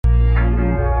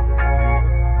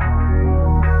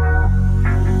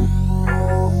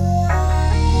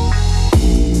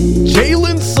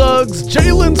Suggs,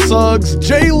 Jalen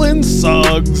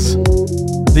Suggs.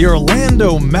 The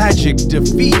Orlando Magic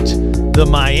defeat the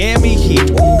Miami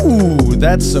Heat. Ooh,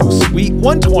 that's so sweet.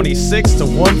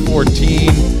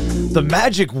 126-114. The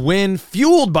Magic win,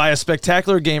 fueled by a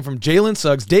spectacular game from Jalen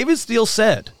Suggs. David Steele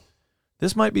said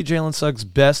this might be Jalen Suggs'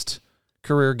 best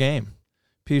career game.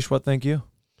 Peesh, what think you?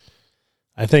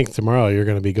 I think tomorrow you're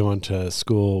going to be going to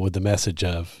school with the message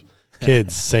of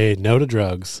kids say no to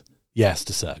drugs, yes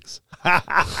to Suggs.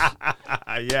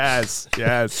 Yes.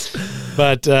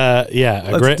 But,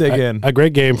 Let's dig in. A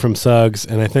great game from Suggs,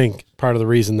 and I think part of the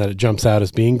reason that it jumps out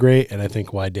as being great, and I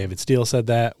think why David Steele said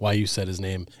that, why you said his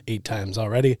name 8 times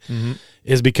already,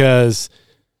 is because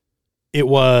it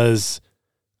was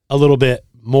a little bit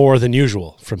more than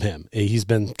usual from him. He's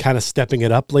been kind of stepping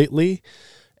it up lately,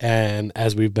 and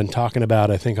as we've been talking about,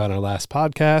 I think on our last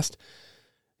podcast,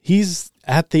 he's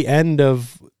at the end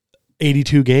of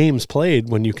 82 games played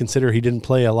when you consider he didn't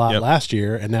play a lot last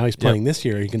year, and now he's playing this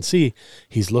year. You can see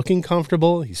he's looking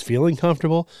comfortable. He's feeling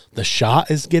comfortable. The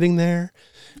shot is getting there.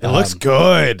 It looks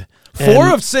good.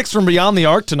 4 of 6 from beyond the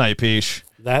arc tonight, Peesh.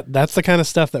 That's the kind of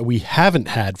stuff that we haven't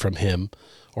had from him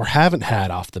or haven't had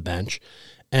off the bench.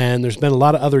 And there's been a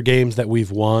lot of other games that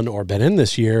we've won or been in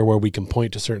this year where we can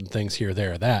point to certain things here,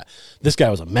 there, or that. This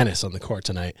guy was a menace on the court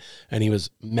tonight, and he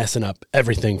was messing up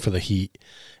everything for the Heat.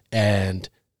 And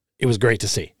it was great to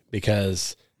see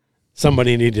because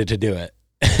somebody needed to do it.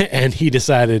 And he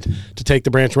decided to take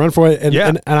the branch and run for it.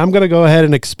 And I'm going to go ahead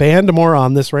and expand more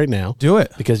on this right now. Do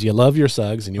it. Because you love your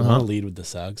Suggs and you want to lead with the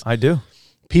Suggs. I do.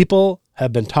 People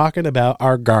have been talking about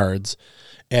our guards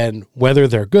and whether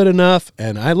they're good enough.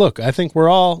 And I think we're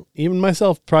all, even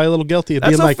myself, probably a little guilty of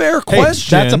being like, fair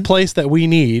question. That's a place that we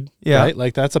need, yeah. right?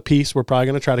 Like that's a piece we're probably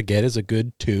going to try to get as a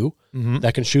good 2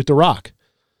 that can shoot the rock.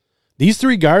 These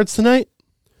 3 guards tonight,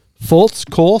 Fultz,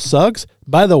 Cole, Suggs,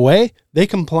 by the way, they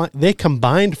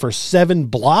combined for 7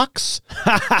 blocks.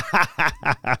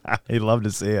 He'd love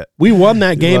to see it. We won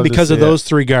that game because of those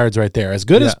 3 guards right there. As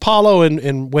good as Paulo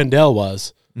and Wendell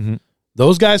was,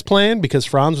 those guys playing because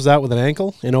Franz was out with an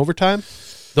ankle in overtime,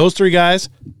 those 3 guys,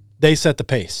 they set the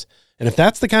pace. And if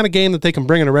that's the kind of game that they can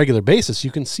bring on a regular basis,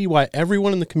 you can see why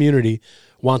everyone in the community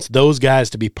wants those guys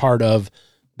to be part of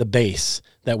the base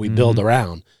that we build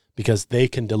around because they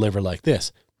can deliver like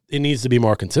this. It needs to be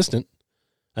more consistent.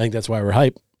 I think that's why we're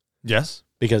hyped. Yes.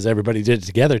 Because everybody did it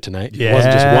together tonight. Yeah. It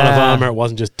wasn't just one of them or it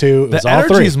wasn't just 2. It was all 3.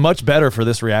 The energy is much better for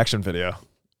this reaction video.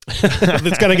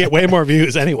 It's going to get way more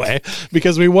views anyway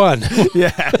because we won.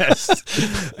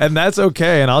 Yes. And that's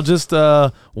okay. And I'll just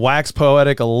wax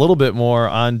poetic a little bit more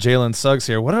on Jalen Suggs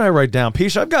here. What did I write down?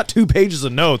 Peesh, I've got 2 pages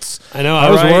of notes. I know.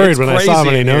 I was worried when I saw how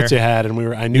many notes you had, and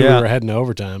I knew we were heading to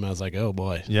overtime. I was like, oh,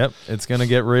 boy. Yep. It's going to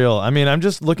get real. I mean, I'm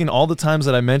just looking all the times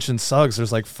that I mentioned Suggs.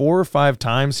 There's like 4 or 5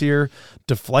 times here.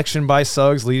 Deflection by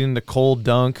Suggs leading to cold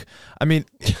dunk. I mean,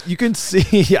 you can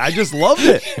see, I just loved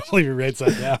it. I believe you write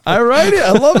that down. I write it.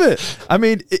 I love it. I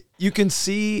mean, you can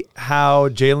see how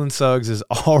Jalen Suggs has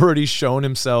already shown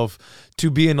himself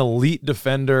to be an elite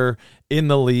defender in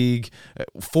the league.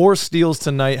 4 steals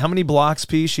tonight. How many blocks,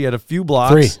 Peesh? He had a few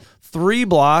blocks. 3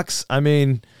 blocks. I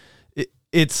mean,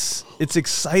 it's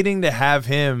exciting to have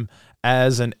him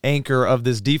as an anchor of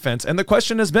this defense. And the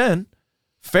question has been,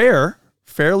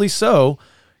 fairly so,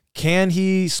 can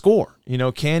he score?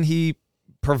 Can he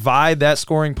provide that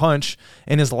scoring punch?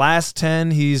 In his last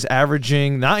 10, he's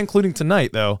averaging, not including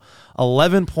tonight though,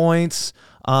 11 points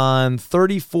on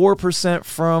 34%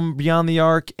 from beyond the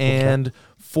arc and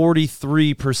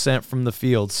 43% from the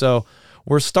field. So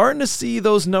we're starting to see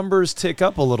those numbers tick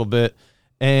up a little bit,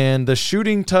 and the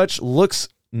shooting touch looks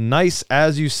nice,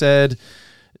 as you said.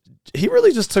 He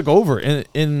really just took over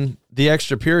in the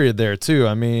extra period there too.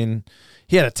 I mean,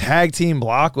 he had a tag team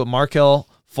block with Markelle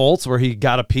Fultz where he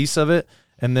got a piece of it,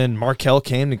 and then Markelle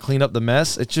came to clean up the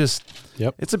mess. It's just,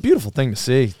 it's a beautiful thing to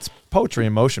see. It's poetry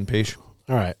in motion, Peesh.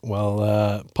 All right.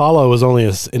 Well, Paulo was only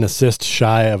an assist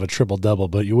shy of a triple-double,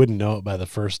 but you wouldn't know it by the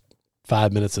first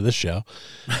 5 minutes of this show.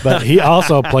 But he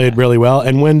also played really well,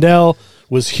 and Wendell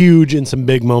was huge in some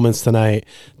big moments tonight.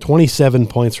 27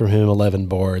 points from him, 11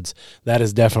 boards. That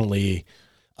is definitely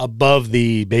above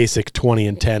the basic 20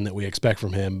 and 10 that we expect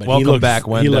from him. But Welcome back,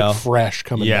 Wendell. He looked fresh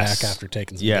coming back after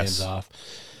taking some games off.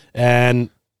 And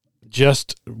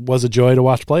just was a joy to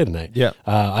watch play tonight. Yeah.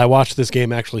 I watched this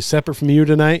game actually separate from you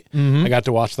tonight. I got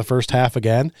to watch the first half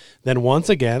again. Then once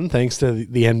again, thanks to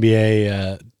the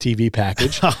NBA TV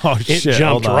package, it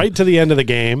jumped right to the end of the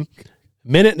game.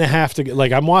 Minute and a half to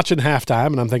like I'm watching halftime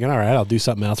and I'm thinking, all right, I'll do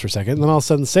something else for a second. And then all of a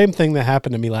sudden, the same thing that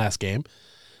happened to me last game.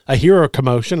 I hear a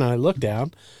commotion and I look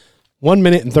down. 1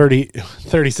 minute and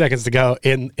 30 seconds to go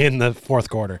in the fourth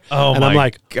quarter. Oh, and I'm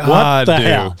like, God, what the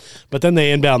hell? But then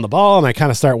they inbound the ball, and I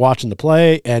kind of start watching the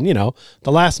play. And,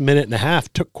 the last minute and a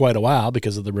half took quite a while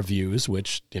because of the reviews,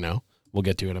 which, we'll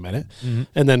get to in a minute. Mm-hmm.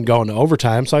 And then going to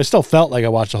overtime. So I still felt like I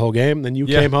watched the whole game. Then you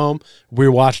came home. We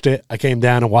watched it. I came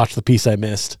down and watched the piece I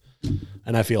missed.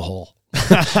 And I feel whole.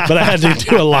 But I had to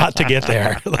do a lot to get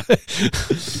there.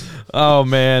 Oh,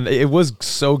 man. It was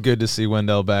so good to see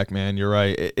Wendell back, man. You're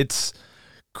right. It's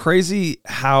crazy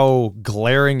how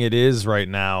glaring it is right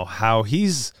now, how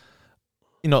he's,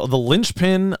 the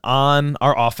linchpin on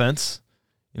our offense.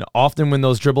 Often when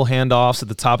those dribble handoffs at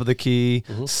the top of the key,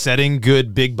 setting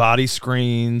good big body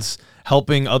screens,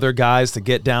 helping other guys to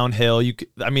get downhill.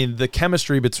 The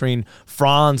chemistry between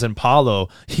Franz and Paulo,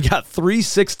 you got 3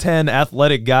 6'10"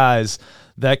 athletic guys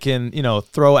that can,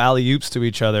 throw alley-oops to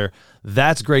each other.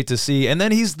 That's great to see. And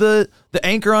then he's the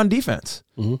anchor on defense,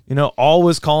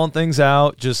 always calling things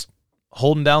out, just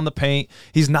holding down the paint.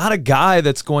 He's not a guy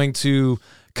that's going to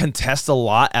contest a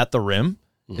lot at the rim.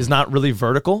 He's not really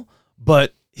vertical,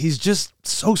 but he's just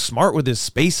so smart with his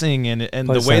spacing and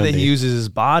the way that he uses his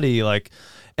body.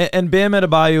 And Bam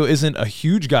Adebayo isn't a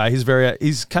huge guy. He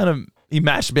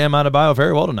matched Bam Adebayo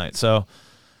very well tonight. So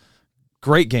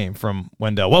great game from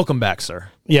Wendell. Welcome back, sir.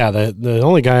 Yeah, the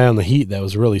only guy on the Heat that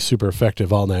was really super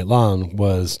effective all night long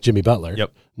was Jimmy Butler.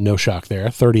 Yep. No shock there.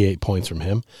 38 points from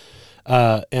him.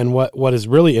 And what is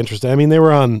really interesting,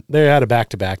 they had a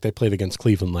back-to-back. They played against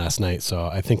Cleveland last night, so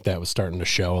I think that was starting to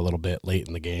show a little bit late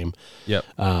in the game. Yep.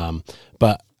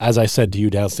 But as I said to you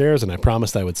downstairs, and I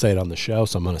promised I would say it on the show,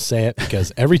 so I'm going to say it,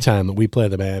 because every time that we play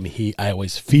the Miami Heat, I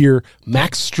always fear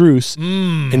Max Strus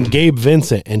and Gabe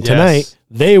Vincent. And tonight,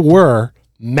 they were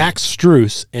Max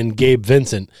Strus and Gabe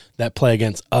Vincent that play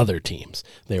against other teams.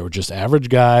 They were just average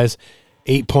guys.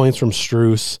 8 points from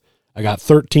Strus. I got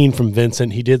 13 from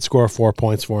Vincent. He did score 4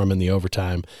 points for him in the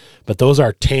overtime. But those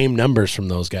are tame numbers from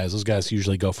those guys. Those guys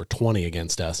usually go for 20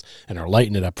 against us and are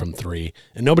lighting it up from 3.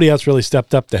 And nobody else really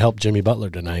stepped up to help Jimmy Butler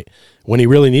tonight when he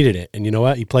really needed it. And you know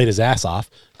what? He played his ass off.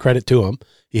 Credit to him.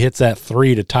 He hits that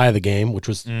 3 to tie the game, which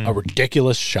was a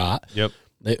ridiculous shot. Yep.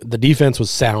 The defense was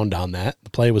sound on that.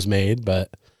 The play was made. But,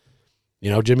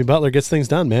 Jimmy Butler gets things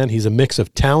done, man. He's a mix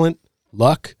of talent,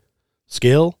 luck,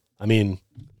 skill.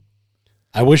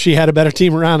 I wish he had a better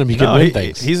team around him. He could win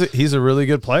things. He's a really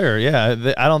good player.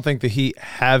 Yeah, I don't think the Heat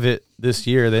have it this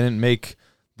year. They didn't make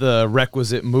the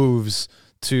requisite moves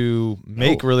to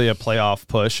make really a playoff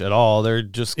push at all. They're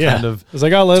just kind of it's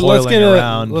like,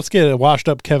 let's get a washed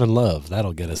up Kevin Love.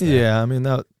 That'll get us there.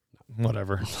 Yeah,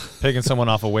 whatever. Picking someone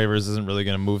off of waivers isn't really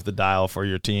going to move the dial for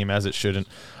your team, as it shouldn't.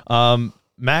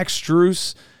 Max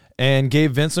Strus and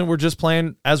Gabe Vincent were just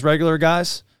playing as regular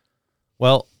guys.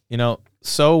 Well,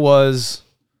 so was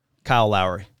Kyle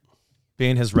Lowry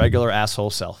being his regular asshole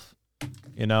self.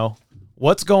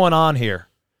 What's going on here?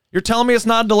 You're telling me it's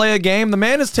not a delay of game? The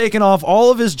man has taken off all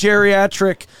of his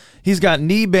geriatric. He's got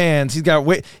knee bands.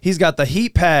 He's got the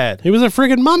heat pad. He was a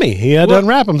friggin' mummy. He had to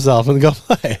unwrap himself and go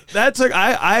play.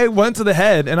 I went to the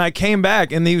head and I came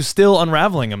back and he was still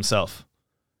unraveling himself.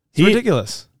 It's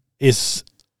ridiculous.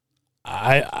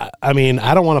 I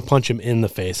don't want to punch him in the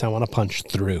face. I want to punch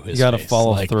through his face. You got to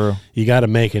follow through. You got to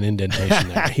make an indentation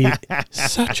there. He's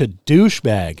such a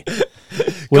douchebag.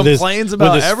 Complains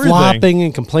about everything. Flopping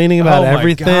and complaining about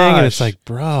everything. And it's like,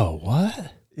 bro,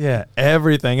 what? Yeah,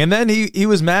 everything. And then he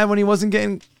was mad when he wasn't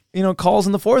getting, calls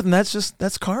in the fourth, and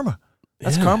that's karma.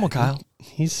 That's karma, Kyle.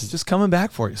 He's just coming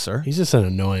back for you, sir. He's just an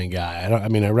annoying guy.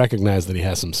 I recognize that he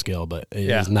has some skill, but it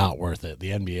is not worth it.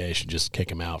 The NBA should just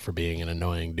kick him out for being an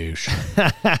annoying douche.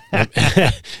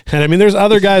 and there's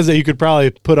other guys that you could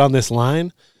probably put on this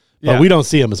line, but we don't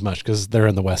see them as much because they're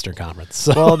in the Western Conference.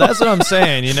 So. Well, that's what I'm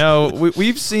saying.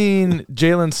 We've seen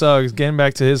Jalen Suggs, getting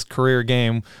back to his career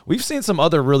game, we've seen some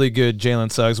other really good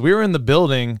Jalen Suggs. We were in the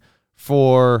building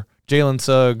for Jalen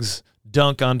Suggs'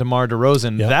 dunk on DeMar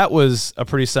DeRozan. Yep. That was a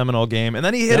pretty seminal game. And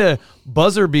then he hit a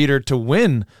buzzer beater to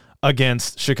win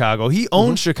against Chicago. He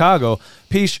owned Chicago.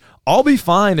 Peesh, I'll be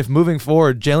fine if moving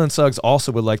forward, Jalen Suggs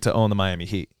also would like to own the Miami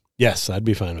Heat. Yes, I'd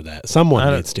be fine with that.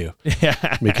 Someone needs to.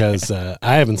 Yeah. Because I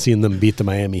haven't seen them beat the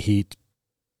Miami Heat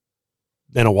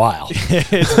in a while.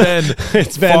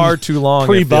 It's been far too long.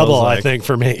 Pre-bubble, I think,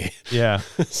 for me. Yeah.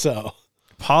 So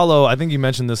Paulo, I think you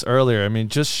mentioned this earlier.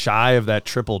 Just shy of that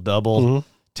triple-double.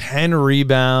 10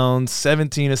 rebounds,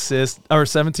 17 assists, or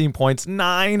 17 points,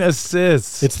 9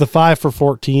 assists. It's the 5 for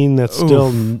 14 that's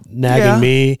still nagging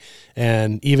me.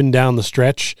 And even down the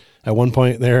stretch, at one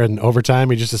point there in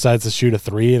overtime, he just decides to shoot a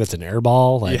 3 and it's an air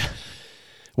ball.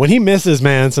 when he misses,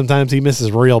 man, sometimes he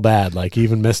misses real bad. Like he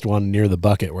even missed one near the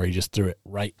bucket where he just threw it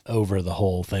right over the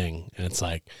whole thing. And it's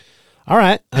like, all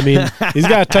right. I mean, he's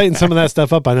got to tighten some of that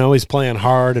stuff up. I know he's playing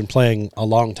hard and playing a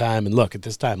long time. And look, at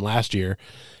this time last year,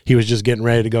 he was just getting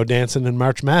ready to go dancing in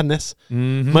March Madness.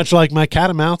 Mm-hmm. Much like my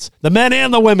Catamounts, the men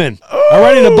and the women are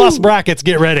ready to bust brackets.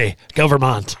 Get ready. Go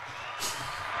Vermont.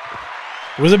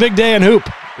 It was a big day in hoop.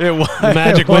 It was. The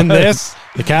Magic win this.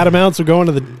 The Catamounts were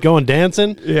going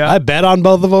dancing. Yeah. I bet on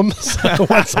both of them. So I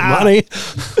want some money.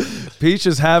 Peach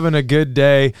is having a good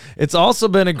day. It's also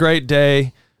been a great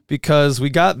day because we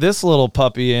got this little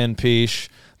puppy in, Peach.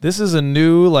 This is a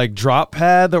new drop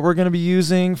pad that we're going to be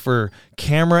using for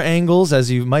camera angles.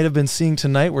 As you might have been seeing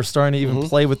tonight, we're starting to even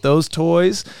play with those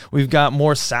toys. We've got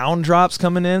more sound drops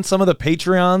coming in. Some of the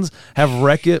Patreons have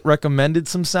recommended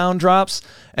some sound drops.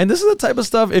 And this is the type of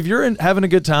stuff, if you're having a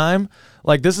good time,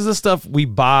 this is the stuff we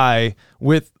buy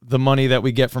with the money that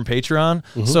we get from Patreon.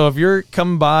 So if you're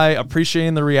coming by,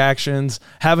 appreciating the reactions,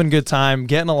 having a good time,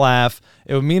 getting a laugh,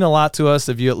 it would mean a lot to us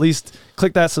if you at least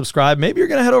click that subscribe. Maybe you're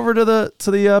going to head over to the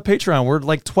Patreon. We're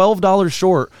 $12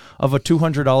 short of a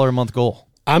 $200 a month goal.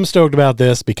 I'm stoked about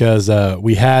this because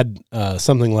we had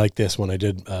something like this when I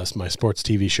did my sports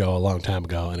TV show a long time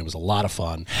ago, and it was a lot of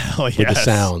fun with the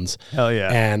sounds. Hell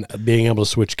yeah. And being able to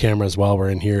switch cameras while we're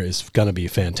in here is going to be a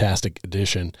fantastic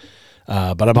addition.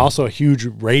 But I'm also a huge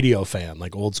radio fan,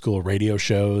 like old school radio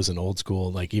shows and old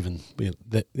school,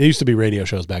 there used to be radio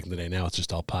shows back in the day. Now it's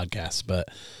just all podcasts. But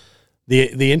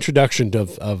the introduction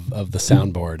of the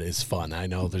soundboard is fun. I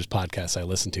know there's podcasts I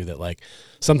listen to that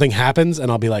something happens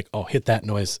and I'll be like, oh, hit that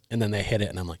noise. And then they hit it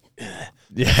and I'm like, I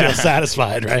feel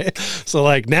satisfied, right?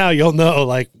 So now you'll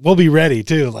know, we'll be ready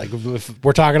too. If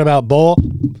we're talking about bowl,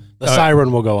 the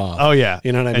siren will go off. Oh, yeah.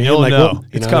 You know what I mean? You'll know.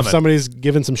 It's coming. If somebody's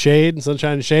giving some shade and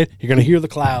sunshine and shade, you're going to hear the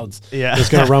clouds. Yeah. It's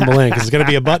going to rumble in because it's going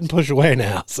to be a button push away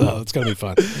now. So it's going to be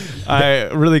fun. I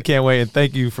really can't wait. And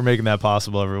thank you for making that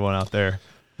possible, everyone out there.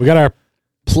 We got our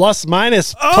plus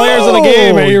minus players of the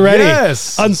game. Are you ready?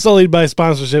 Yes. Unsullied by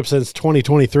sponsorship since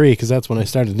 2023 because that's when I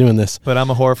started doing this. But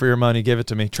I'm a whore for your money. Give it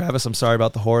to me. Travis, I'm sorry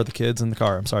about the whore of the kids in the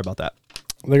car. I'm sorry about that.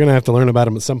 They're going to have to learn about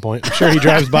him at some point. I'm sure he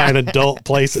drives by an adult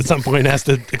place at some point and has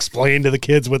to explain to the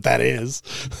kids what that is.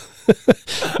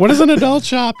 What is an adult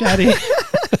shop, Daddy?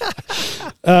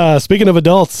 Speaking of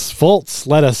adults, Fultz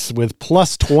led us with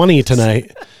plus 20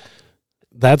 tonight.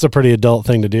 That's a pretty adult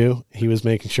thing to do. He was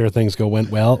making sure things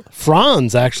went well.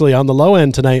 Franz actually on the low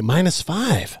end tonight,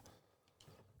 -5.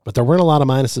 But there weren't a lot of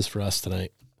minuses for us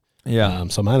tonight. Yeah.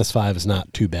 So -5 is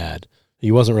not too bad.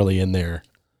 He wasn't really in there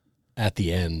at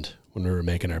the end when we were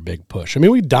making our big push. I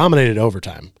mean, we dominated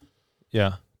overtime.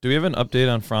 Yeah. Do we have an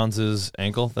update on Franz's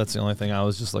ankle? That's the only thing I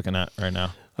was just looking at right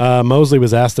now. Mosley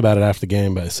was asked about it after the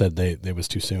game, but said they was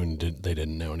too soon. They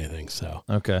didn't know anything. So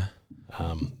okay.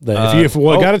 If you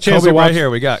got a chance Kobe to watch right here,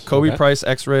 we got Kobe Price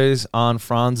X-rays on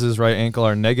Franz's right ankle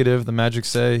are negative. The Magic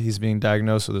say he's being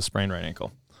diagnosed with a sprained right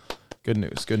ankle. Good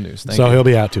news. Good news. Thank you. He'll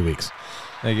be out 2 weeks.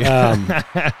 Thank you.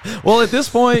 Well, at this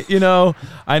point,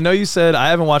 I know you said I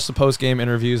haven't watched the post-game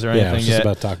interviews or anything yet. I was just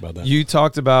about to talk about that. You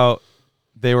talked about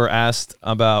they were asked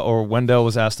about, or Wendell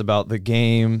was asked about the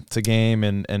game to game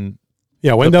and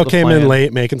yeah, Wendell came in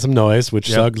late making some noise, which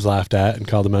Suggs laughed at and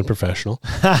called him unprofessional.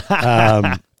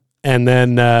 And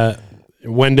then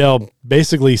Wendell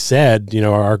basically said,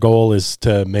 our goal is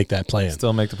to make that play in.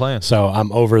 Still make the play in. So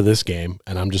I'm over this game,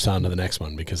 and I'm just on to the next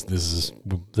one because this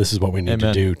is what we need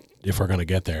to do if we're going to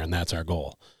get there, and that's our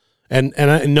goal. And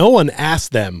no one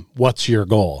asked them, what's your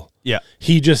goal? Yeah.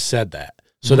 He just said that.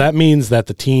 So that means that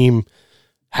the team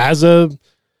has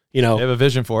they have a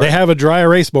vision for it. They have a dry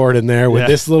erase board in there with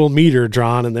this little meter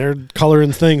drawn, and they're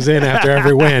coloring things in after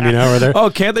every win. Or they're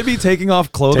can't they be taking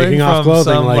off clothing?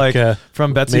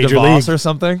 From Betsy DeVos or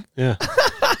something? Yeah,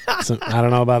 so, I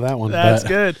don't know about that one. That's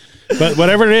good. But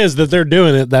whatever it is that they're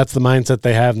doing, that's the mindset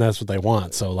they have, and that's what they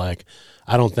want. So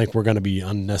I don't think we're going to be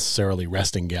unnecessarily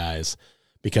resting guys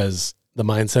because the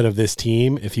mindset of this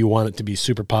team, if you want it to be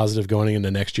super positive going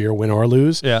into next year, win or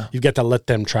lose, you've got to let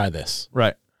them try this.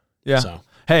 Right. Yeah. So.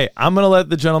 Hey, I'm going to let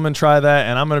the gentlemen try that,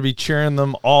 and I'm going to be cheering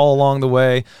them all along the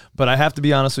way. But I have to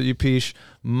be honest with you, Peach.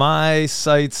 My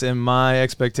sights and my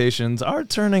expectations are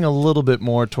turning a little bit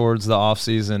more towards the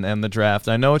offseason and the draft.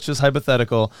 I know it's just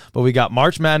hypothetical, but we got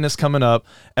March Madness coming up.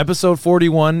 Episode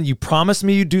 41, you promised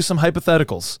me you'd do some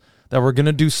hypotheticals, that we're going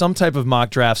to do some type of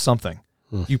mock draft something.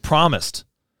 You promised.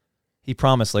 He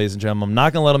promised, ladies and gentlemen. I'm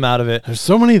not going to let him out of it. There's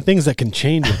so many things that can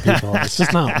change with people. It's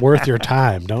just not worth your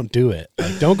time. Don't do it.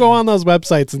 Don't go on those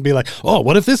websites and be like, oh,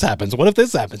 what if this happens? What if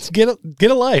this happens? Get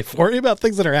a life. Worry about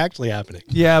things that are actually happening.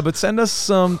 Yeah, but send us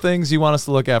some things you want us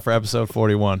to look at for episode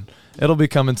 41. It'll be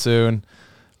coming soon.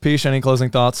 Peach, any closing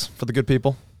thoughts for the good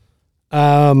people?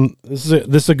 This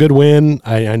is a good win.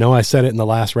 I know I said it in the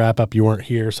last wrap up. You weren't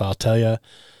here, so I'll tell you.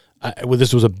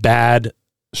 This was a bad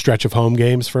stretch of home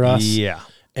games for us. Yeah.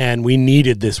 And we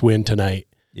needed this win tonight.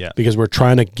 Yeah. Because we're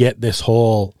trying to get this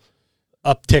whole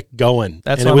uptick going.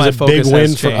 That's and why it was my a big focus win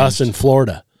has for us changed. in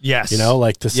Florida. Yes. You know,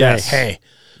 like to say, Yes. hey,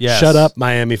 Yes. shut up,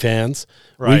 Miami fans.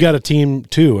 Right. We got a team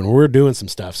too, and we're doing some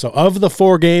stuff. So of the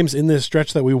 4 games in this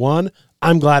stretch that we won,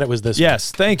 I'm glad it was this one.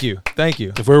 Yes. Thank you. Thank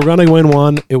you. If we were going to win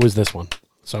one, it was this one.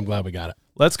 So I'm glad we got it.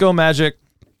 Let's go Magic.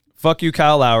 Fuck you,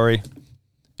 Kyle Lowry.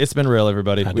 It's been real,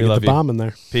 everybody. Had to We get love the you. bomb in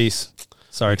there. Peace.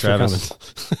 Sorry, Thanks for Travis.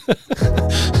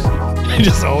 I'm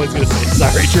just always going to say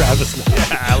sorry, Travis.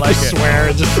 I like it. swear.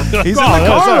 He's in the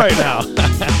car right now.